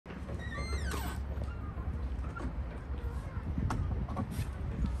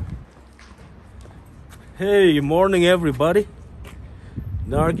Hey, morning everybody.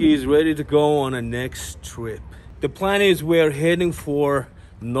 Nargie is ready to go on a next trip. The plan is we're heading for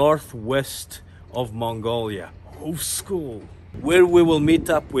northwest of Mongolia, Khövsgöl, where we will meet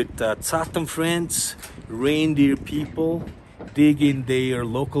up with Tsaatan friends, reindeer people, dig in their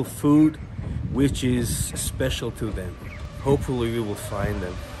local food, which is special to them. Hopefully we will find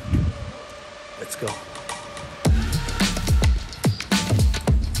them. Let's go.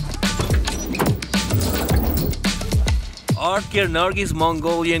 ART88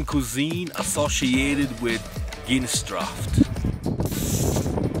 Mongolian cuisine associated with Ginstraft.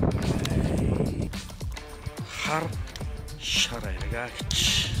 Хар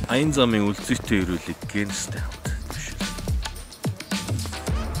шарагаач. Аян замын үлзийтэй ирүүлэг Ginstraft.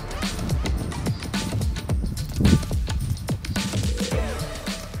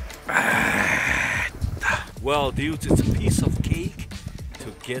 Well, dudes, it's a piece of cake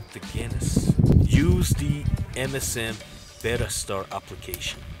to get the Guinness. Use the MSM BETASTAR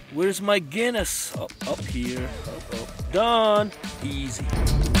application. Where's my Guinness? Oh, up here. Oh. Done. Easy.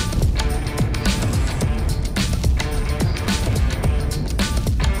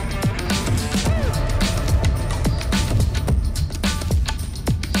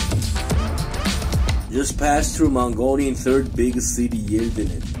 Just passed through Mongolian third biggest city,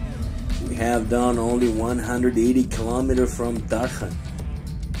 Yildirim. We have done only 180 kilometers from Dukha.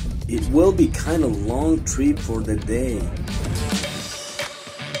 It will be kind of long trip for the day.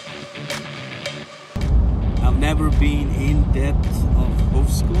 I've never been in depth of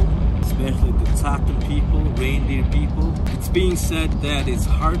Khövsgöl, especially the Tsaatan people, reindeer people. It's being said that it's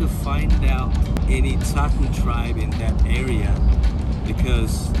hard to find out any Tsaatan tribe in that area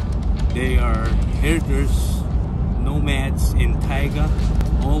because they are herders, nomads in taiga,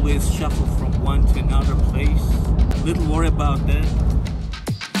 always shuffle from one to another place. Little worry about that.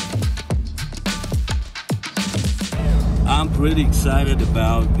 I'm pretty excited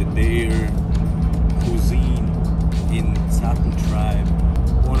about their cuisine in Tsaatan tribe.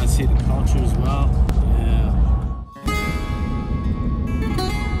 Want to see the culture as well. Yeah.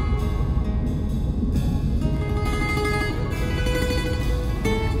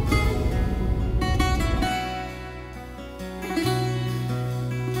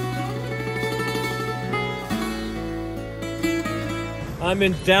 I'm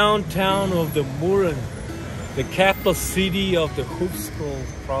in downtown of the Muran, the capital city of the Khövsgöl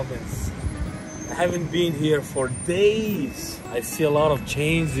province. I haven't been here for days. I see a lot of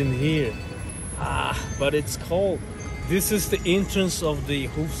chains in here. But it's cold. This is the entrance of the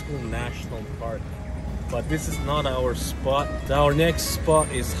Khövsgöl National Park. But this is not our spot. Our next spot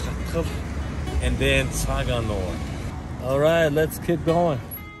is Javkha and then Tsaatan. Alright, let's keep going.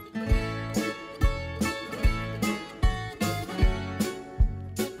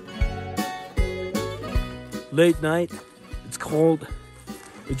 Late night, it's cold.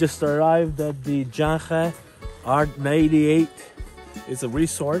 We just arrived at the Javkha ART88. It's a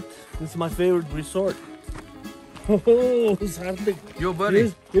resort. This is my favorite resort. Oh, yo,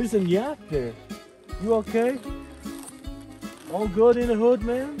 buddy. There's some yak there. You okay? All good in the hood,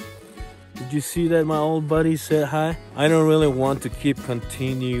 man? Did you see that my old buddy said hi? I don't really want to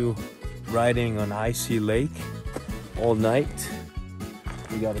continue riding on icy lake all night.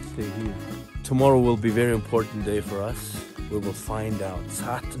 We gotta stay here. Tomorrow will be a very important day for us. We will find out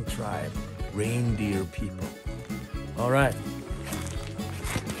Tsaatan tribe, reindeer people. All right,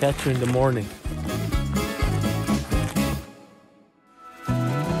 catch you in the morning.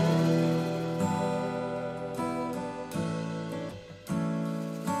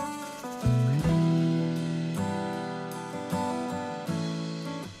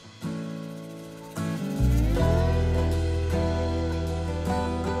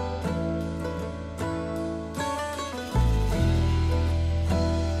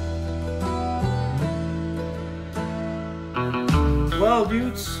 Well,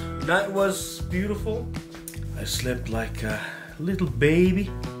 dudes, that was beautiful. I slept like a little baby.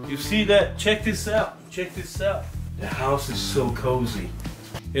 You see that? Check this out. Check this out. The house is so cozy.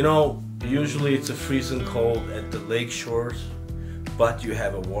 You know, usually it's a freezing cold at the lake shores, but you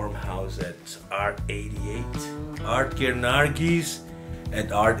have a warm house at ART88. ART88 at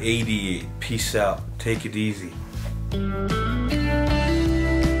ART88. Peace out. Take it easy.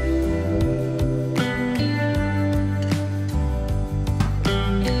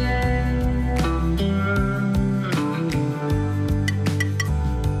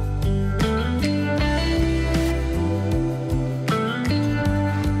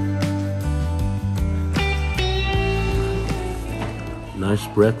 Nice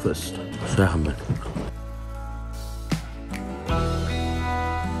breakfast, Sahman.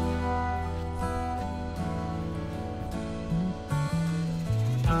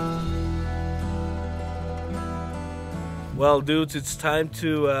 Well, dudes, it's time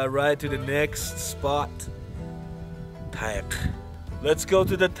to ride to the next spot. Tag. Let's go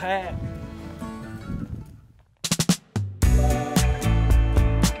to the tag.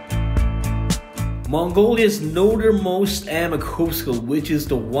 Mongolia's northernmost Khövsgöl, which is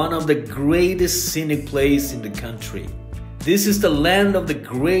one of the greatest scenic places in the country. This is the land of the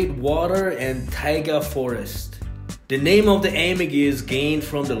great water and taiga forest. The name of the Amig is gained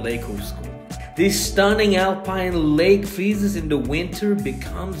from the Lake Khövsgöl. This stunning alpine lake freezes in the winter,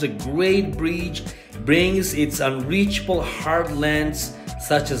 becomes a great bridge, brings its unreachable heartlands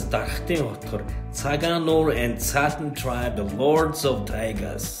such as Dukha, Tsaatan and Tsaatan tribe, the lords of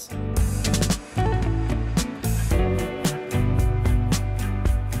taigas.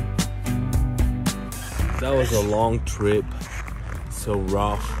 That was a long trip, so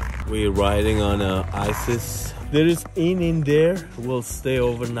rough. We're riding on ices. There is inn in there. We'll stay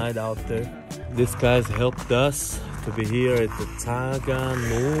overnight out there. This guy's helped us to be here at the Tsaatan.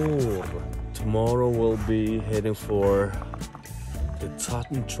 Tomorrow we'll be heading for the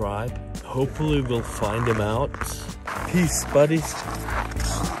Tsaatan tribe. Hopefully we'll find them out. Peace, buddies.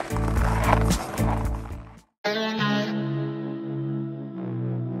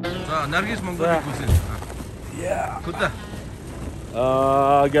 Nargie's Mongolian cuisine. Yeah. Good.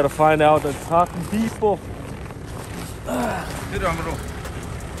 I gotta find out the Tsaatan people.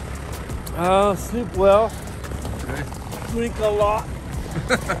 Sleep well. Drink a lot.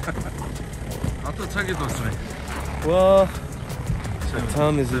 Well, what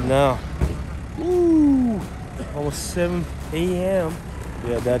time is it now? Ooh, almost 7 a.m.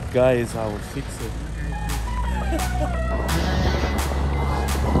 Yeah, that guy is our fixer.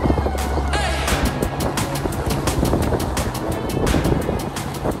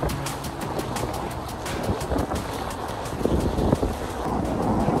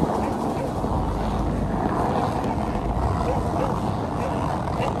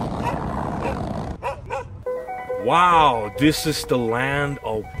 Wow, this is the land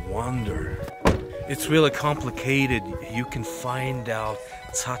of wonder. It's really complicated. You can find out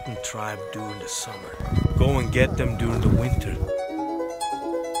Tsaatan tribe during the summer. Go and get them during the winter.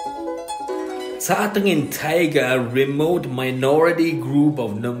 Tsaatan in taiga, a remote minority group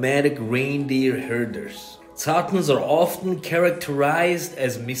of nomadic reindeer herders. Tsaatans are often characterized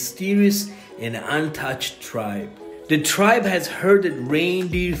as mysterious and untouched tribe. The tribe has herded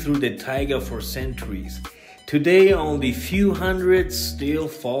reindeer through the taiga for centuries. Today, only few hundred still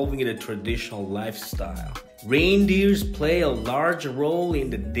following the traditional lifestyle. Reindeers play a large role in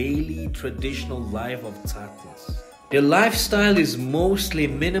the daily traditional life of Tsaatans. Their lifestyle is mostly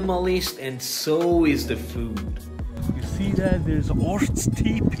minimalist, and so is the food. You see that? There's Ort's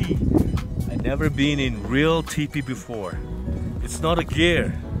teepee. I've never been in real teepee before. It's not a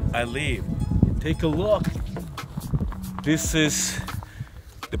gear. I leave. Take a look. This is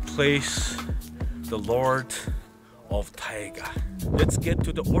the place, the Lord of Taiga. Let's get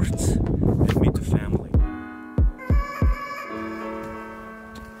to the Orts and meet the family.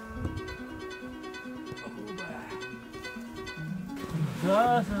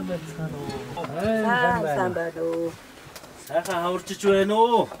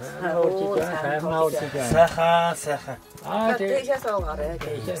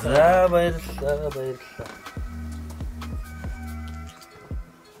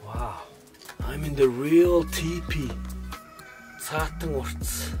 Wow, I'm in the real teepee. Tsaatan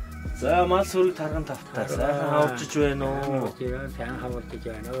Orts. За мал сүрийг тарган тавтаа. Сайхан хавчж байна уу? Сайн хавчж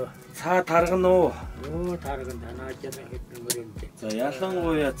байна уу? Цаа тарган уу? Оо тарган танаа жаа хэдэн мөрөндөө. За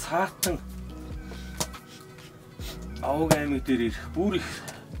ялангуяа Tsaatan Авг аймаг дээр ирэх бүр их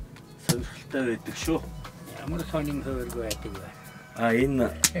сонирхолтой байдаг шүү. Ямар сонин хөргөө байдаг вэ? Энэ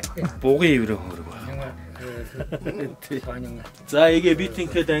бугын иврэ хөргөө байна. За игээ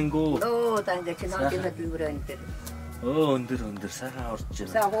битинхэд ангуу. Оо танга чинаагийн иврэнтэй. Оо өндөр сайхан орж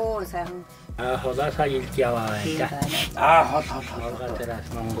байна. Сайхан. Холоосаа илж яваа. Хол. Холоосаас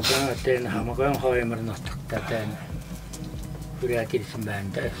Монголиан дээр хамаагүй хоомор нутагтай байна. Хүрээд ирсэн байна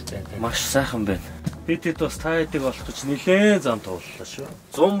даа. Маш сайхан байна. Бидэд бас та хэдийг олохч нэлээд зам тууллаа шүү.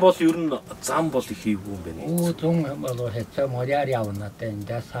 Зам бол ер нь зам бол их хийвгүй юм байна. Оо зам бол хэцээ моряар явна тэ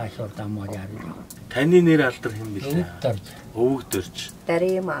эндээс хаашур дам моряар. Таны нэр алдар хэм бэлээ? Өвгдөрч.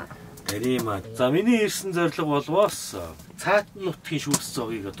 Дарима. За миний ирсэн зорилго болвоос Tsaatan нутгийн шүүс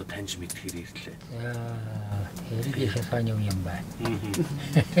зоогийг одоо таньж мэдхээр ирлээ. Хэрэг их сайн юм байна.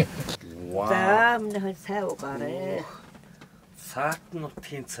 За өмнө цай угаарэ. Tsaatan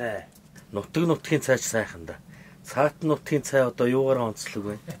нутгийн цай. Нутгийн цайч сайхан да. Tsaatan нутгийн цай одоо юугаар онцлог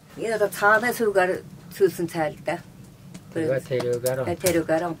вэ? Энэ одоо цаанаас сүргээр сүүлсэн цай л да.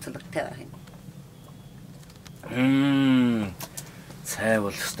 Тэрүүгээр онцлогтой байна. Цай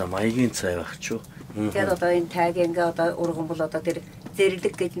бол өстой маягийн цай байх ч юу. Тэгээд одоо энэ тайганга одоо урган бол одоо тэр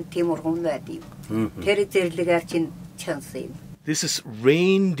зэрлэг гэж тийм урган байдаг юм. Тэр зэрлэгээр чинь чансан юм. This is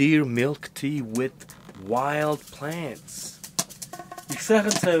reindeer milk tea with wild plants. Их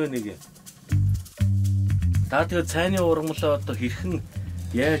сайхан цай байна нэг. Та тэгээд цайны ургамлаа одоо хэрхэн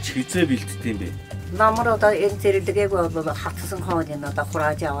яаж хизээ бэлддэг юм бэ? Намар одоо энэ зэрлэгийг бол хатсан хоолыг одоо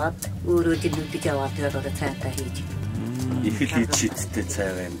хурааж аваад өөрөө жилүүдж аваад тэгээд одоо цайтай хийж. Их л ид шидтэй цай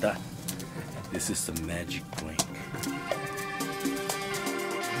байна да. This is the magic drink.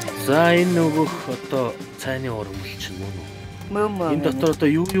 За энэ нөгөөх одоо цайны ургамал чинь мөн үү? Энэ дотор одоо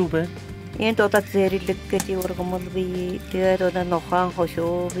юу байна? Энд одоо зэрлэг гэж ургамал бий. Тэгээд одоо нохаан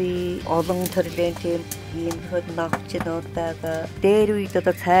хошоо бий. Олон төрлийн тийм ийм хөл навчнуудаа дээр үед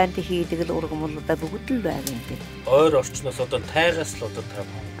одоо цайнд хийдэг л ургамал одоо бүгд л байгаа юм тийм. Ойр орчноос одоо тайгаас л одоо тав.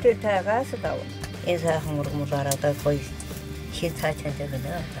 Тэр тайгаас даа. Энэ сайхан ургамалаараа одоо гоё хин цай чандаг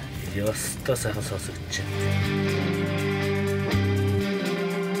нэ. Ястаа сайхан сонсогдож байна.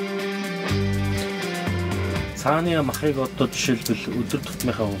 Цааны махыг одоо жишээлбэл өдөр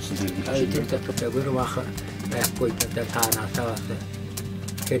тутмынхаа унсан зэрэг өдөр тутмын мах байхгүй гэдэг таанасаа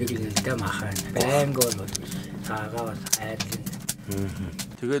хэрэглэнтэй мах байна. Байнг бол цаагаа бас айрлын.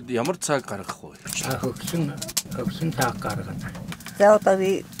 Тэгээд ямар цаг гаргах вэ? Хөвсөн цаг гаргана. За одоо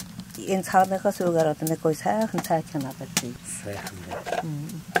би энэ цааныхаас үгээр одоо нэг гой сайхан цай чанаад байна. Сайхан байна.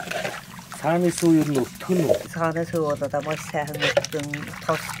 Цааны сүү ер нь өтгөн үү? Цааны сүү бол одоо маш сайхан өтгөн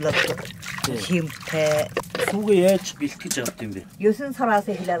тослог химтэй. Сүүгээ яаж бэлтгэж авд юм бэ? 9 сараас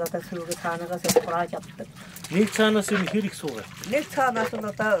эхлээд одоо сүүгээ цаанаас хурааж авдаг. Нэг цаанаас юм хэр их суугаа? Нэг цаанаас нь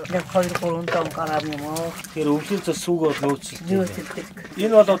одоо 2-3 тонн гарав юм уу? Тэр өвлийн цас сүүг бол нөөцөлдөг.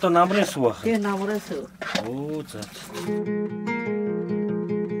 Энэ бол одоо намрын сүү байх. Тийм намрын сүү. Оо за.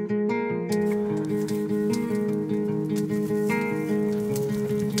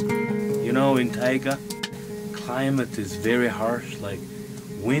 You know, in taiga, climate is very harsh, like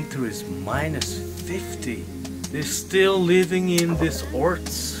winter is -50. They're still living in this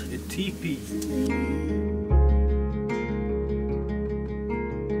orts, a teepee.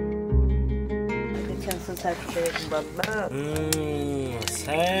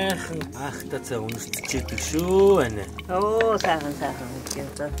 Сайхан ахтацаа үнэрчээд шүү анаа. Оо сайхан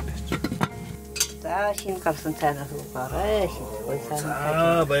үнэрчээд. За шинэ гарсан цайнаас угаарай.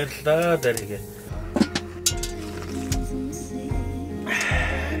 Аа баярлалаа даригэ.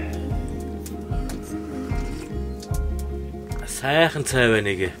 Сайхан цай байна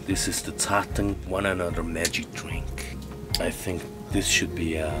гээ. This is the Tsaatan one another magic drink. I think this should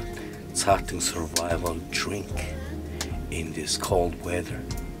be a Tsaatan survival drink in this cold weather.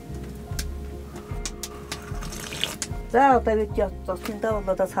 За одоо бид яцсандаа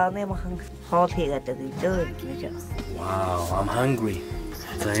бол одоо цааны махан хоол хийгээд байгаа гэж. Wow, I'm hungry.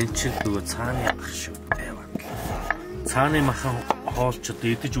 За энэ чинь нөгөө цааны ах шүү. Цааны махан хоол ч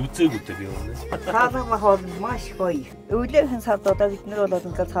одоо идэж үзээгүй дээ би өнөөс. Цааны махан хоол маш гоё. Өглөөгийн сард одоо бид нэр бол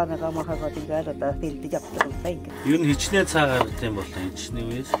ингээд цааныгаа махагаад ингээд одоо бэлдэж авдаг юм байна. Ер нь хичнээн цаа гаргах юм бол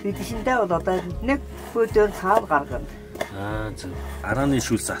хичнээн үеэс. Бид шиндээ бол одоо нэг өдөр цаа гаргана. Аа зөв. Арааны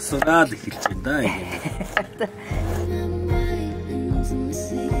шүүлс асуугаад эхэлж байна да ингэ.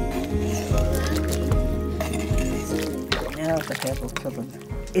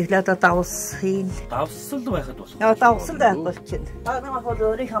 Эхлээд давсхийл. Давсал байхад болох. Яа давсал байх бол чинь. Цааны мах бол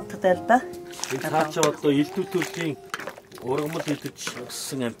өөрийн хамттай л да. Энэ цаач одоо элдв төрлийн ургамал идэж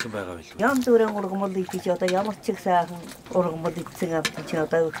өссөн амтан байгаа байлгүй. Янз бүрийн ургамал идэж одоо ямар ч их сайхан ургамал идсэн амтан чи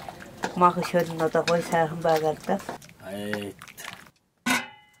одоо мах шөлн одоо гой сайхан байгаа л да.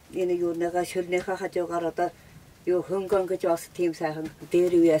 Энэ юу нэгэ шөлнийхээ хажуугаар одоо юу хөнгөн гэж бас тийм сайхан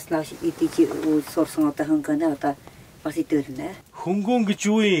дээр үеэснаас идэж сурсан одоо хөнгөнөө одоо бас идэлнэ. Хөнгөн гэж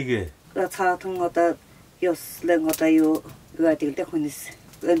юу юм гээ? Цаатан одоо ёслон одоо юу гэдэг л хүнс.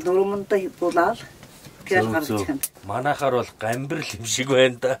 Нурмантай булаал гэж гарч байна. Манайхаар бол гамбирл юм шиг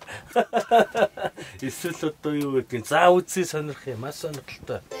байна да. Эсвэл одоо юу гэдэг за үзье сонирх юм маш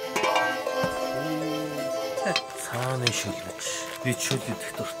сонирхолтой. Цааны шүл гэж. Би шүл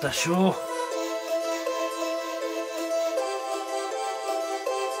идэх дуртай шүү.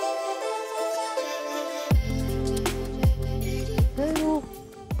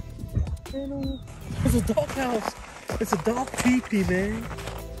 It's a dog house. It's a dog teepee, man.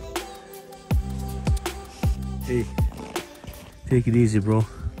 Hey, take it easy, bro.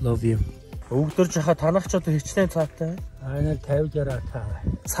 Love you. Өвдөр жахаа танах ч одоо хичнээн цаатай. Аа 50-60 таа.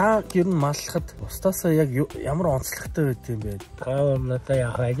 Цаа гэр нь маллахад устаасаа яг ямар онцлогтой байд юм бэ? Гаамнатаа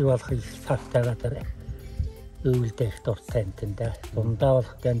яхаа болох цаатайгаа тэр өвөлдөх дуртай энэ. Дундаа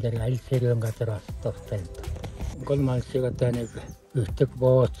болох юм дээр аль хэрэг газар бас дуртай. Гол мансыг одоо нэг өтөг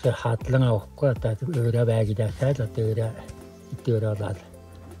бооц хадлан авахгүй одоо өөрөө байгуулаасаа л одоо өөрөө болоод.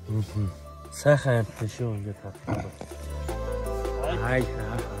 Сайхан амттай шүү ингээд хадлаа. Хай.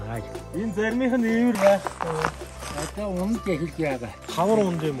 Энэ зармийнх нь ивэр байхгүй. Одоо унд хэлж яагаа. Хавар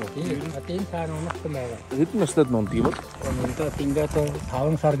унд юм уу? Одоо энэ цаана унахгүй байгаа. Хэдэн настад нунд юм бол? Ундаа ингээд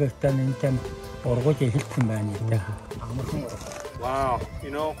 5 сар гэхтээ энэ тань ургуж эхэлсэн байна юм. Амархан. Wow,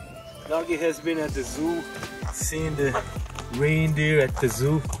 you know, Nargie has been at the zoo, seen the reindeer at the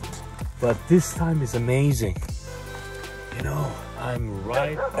zoo, but this time is amazing. You know, I'm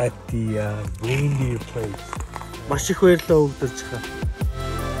right at the reindeer place. Маш их баярлалаа өгдөрч хаа.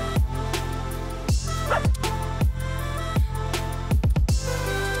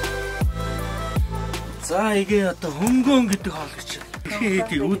 За игээ одоо хөнгөн гэдэг хоол гэж.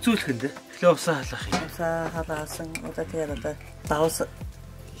 Хэдийг үзүүлэх нь дээ. Эхлээ усаа халаах юм. Усаа халаасан одоо тэгээд одоо давс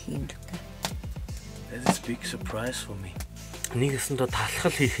хийх. That's a big surprise for me. Нэгэсэндээ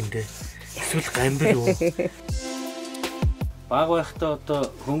талхал хийх нь дээ. Эсвэл гамбил уу? Баг байхдаа одоо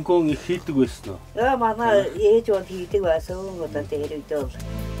хөнгөн их хийдэг байсан уу? Манай ээж бол хийдэг байсан. Одоо дээр үедээ бол.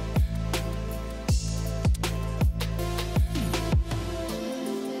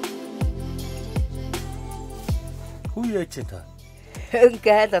 Хүү яаж та?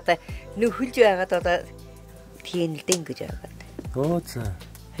 Ингээд одоо нөхөлж байгаад одоо тийнэлдэн гэж байгаа. Оо за.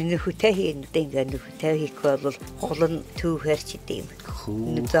 Нөхөтэй хийндээ ингээд нөхөтэй хийх бол гол нь түүхээр ч идэм.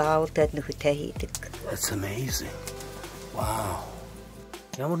 Заавал тэд нөхөтэй хийдэг. That's amazing. Wow.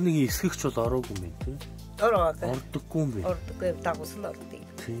 Ямар нэг эсгэгч бол ороогүй юм тий? Ордоггүй юм бэ? Ордоггүй дагуулсан ордог.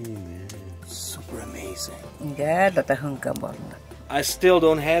 Тийм ээ. Super amazing. Ингээд одоо хөнгөн болно. I still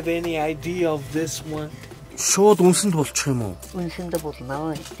don't have any idea of this one. Шууд үнсэнд болчих юм уу? Үнсэнд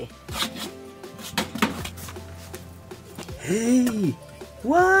болно гэдэг. Hey,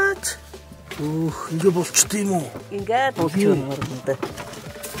 what? Ингээ болчт юм уу? Ингээд болчих юм байна.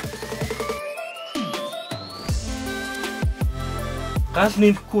 Гал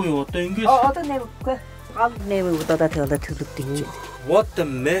нэмэхгүй юу? Одоо ингэж Одоо нэмэхгүй. Гал нэмэв одоо төлөвдөж. What the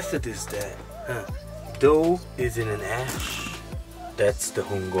method is that? Dough is in an ash. That's the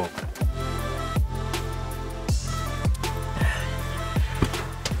hungo.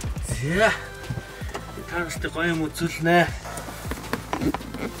 Yeah. Таньстай гоё юм үзүүлнэ.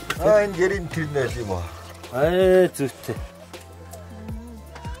 Энэ гэр интернет юм аа. Зүйтэй.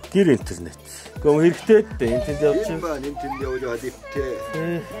 Гэр интернет. Гом хэрэгтэй дээ. Интернет явуулж. Энэ маань интернет явуулаад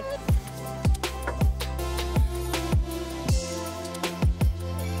ивтэй.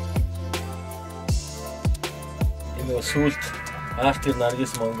 Энэ сүлд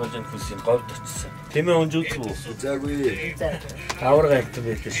ART88 Mongolian Cuisine говьд очсон. Тэмээ унжуулдаг уу? Заагүй. Тавар гайтсан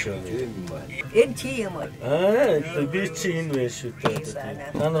байлээ шүү. Энэ чи юм уу? Би чи энэ вэ шүү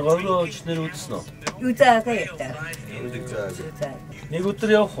дээ. Та нар говьроо ууч нэр үзсэн үү? Үзээгээ ятаа. Нэг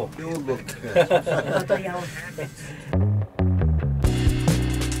өдөр явах уу? Юу бол. Одоо яв.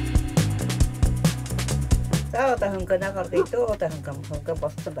 Одоо хөнгөнөөр дэдөө одоо хөнгөн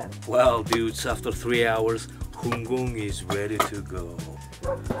болсон байна. Well, dudes, after 3 hours, hungung is ready to go.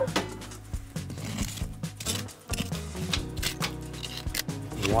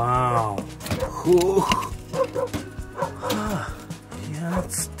 Wow.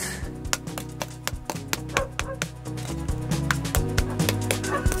 Jetzt.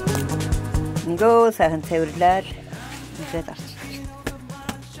 Ngo сайхан цэвэрлэл. Ингээд арч.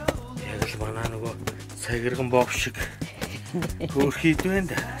 Яг л манай нөгөө цагирган бов шиг хөөрхийд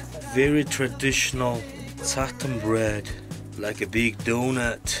байна. Very traditional Tsaatan bread, like a big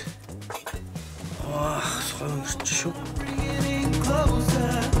donut. Сонгож шүү.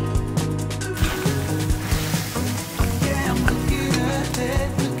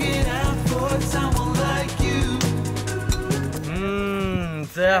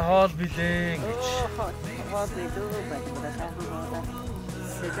 Зэ хоол билээ гэж. Хоол билүү байна.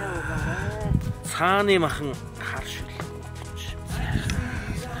 Цааны махан хар шил.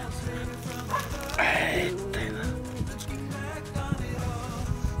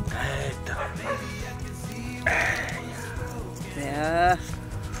 Yeah.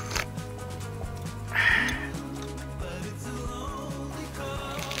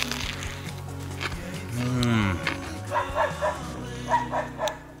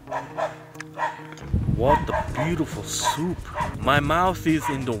 What a beautiful soup. My mouth is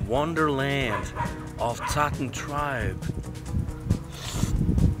in the wonderland of Tsaatan tribe.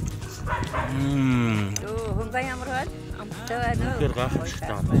 Хөнгөн ямар байна? Амттай байна уу? Тэр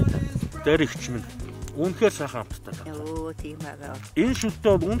гайхамшигтай байна. Тэр ихч минь үнэхээр сайхан амттай байна. Оо тийм байгаа. Энэ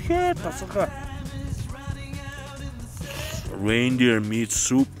шүттэй бол үнэхээр тасархай. Reindeer meat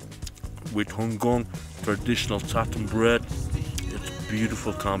soup with hungung traditional Tsaatan bread. It's a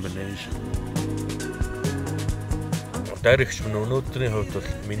beautiful combination. Дайрагч минь өнөөдрийн хувьд бол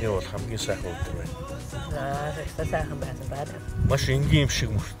миний бол хамгийн сайхан өдөр байна. Ихтэй сайхан байсан байна. Маш энгийн юм шиг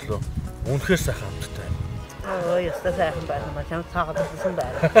мөртлөө үнэхээр сайхан амттай байна. Ихтэй сайхан байсан маш цаагаадсан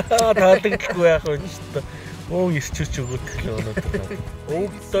байна. Таалагдгүй яах вэ ч гэдэг. Ирчүүч өгөх гэлээ өнөөдөр.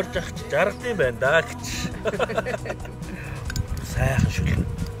 Өвдөрж ах чи жаргадсан байна да гэж. Сайхан шүлэг.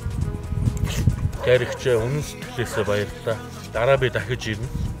 Дайрагч үнэн сэтгэлээсээ баярлалаа. Дараа би дахиж ирнэ.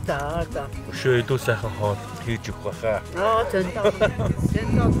 За. Өшөө идүү сайхан хоол хийж өгөх баха.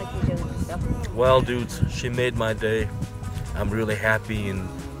 Well, dudes, she made my day. I'm really happy in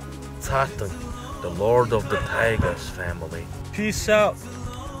Tsaatan, the Lord of the Tigers family. Peace out.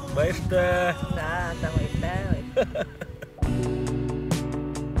 Bye. Bye.